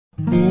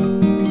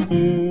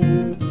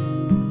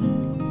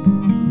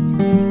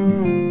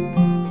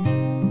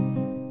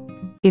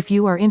If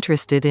you are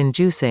interested in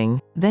juicing,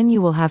 then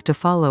you will have to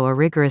follow a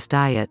rigorous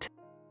diet.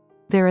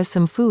 There is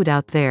some food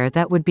out there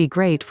that would be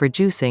great for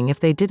juicing if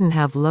they didn't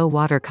have low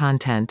water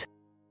content.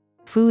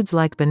 Foods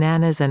like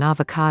bananas and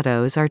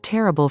avocados are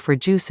terrible for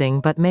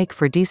juicing but make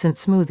for decent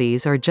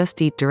smoothies or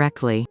just eat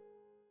directly.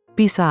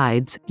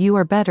 Besides, you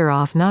are better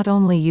off not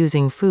only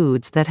using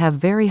foods that have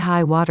very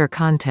high water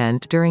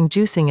content during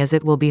juicing, as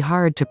it will be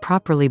hard to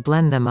properly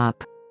blend them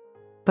up.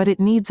 But it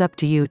needs up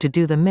to you to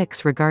do the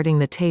mix regarding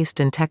the taste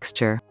and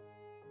texture.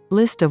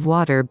 List of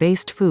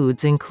water-based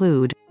foods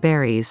include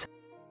berries,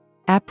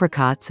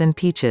 apricots and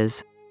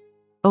peaches,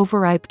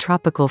 overripe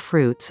tropical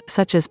fruits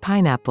such as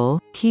pineapple,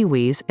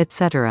 kiwis,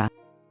 etc.,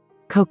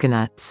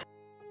 coconuts,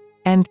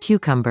 and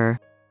cucumber.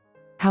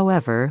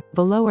 However,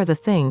 below are the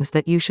things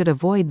that you should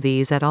avoid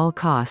these at all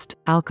cost: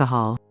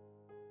 alcohol.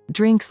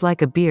 Drinks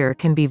like a beer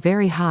can be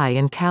very high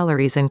in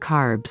calories and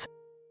carbs.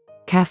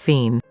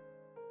 Caffeine,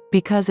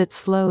 because it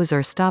slows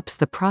or stops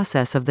the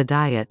process of the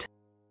diet.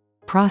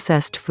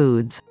 Processed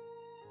foods,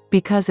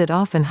 because it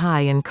often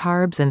high in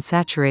carbs and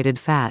saturated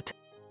fat.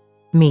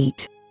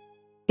 Meat,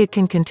 it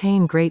can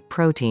contain great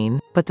protein,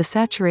 but the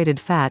saturated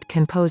fat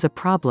can pose a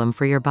problem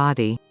for your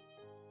body.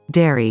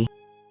 Dairy,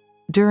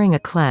 during a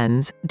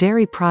cleanse,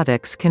 dairy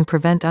products can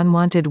prevent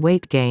unwanted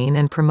weight gain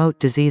and promote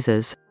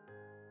diseases.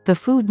 The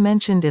food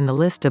mentioned in the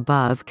list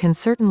above can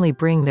certainly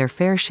bring their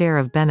fair share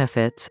of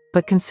benefits,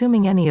 but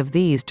consuming any of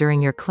these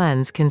during your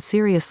cleanse can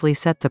seriously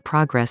set the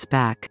progress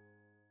back.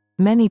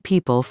 Many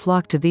people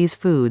flock to these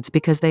foods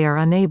because they are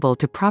unable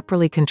to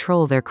properly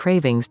control their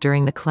cravings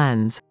during the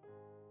cleanse.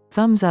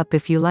 Thumbs up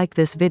if you like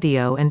this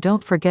video, and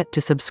don't forget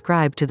to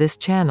subscribe to this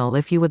channel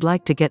if you would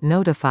like to get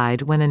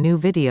notified when a new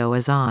video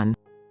is on.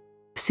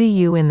 See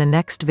you in the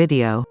next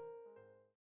video.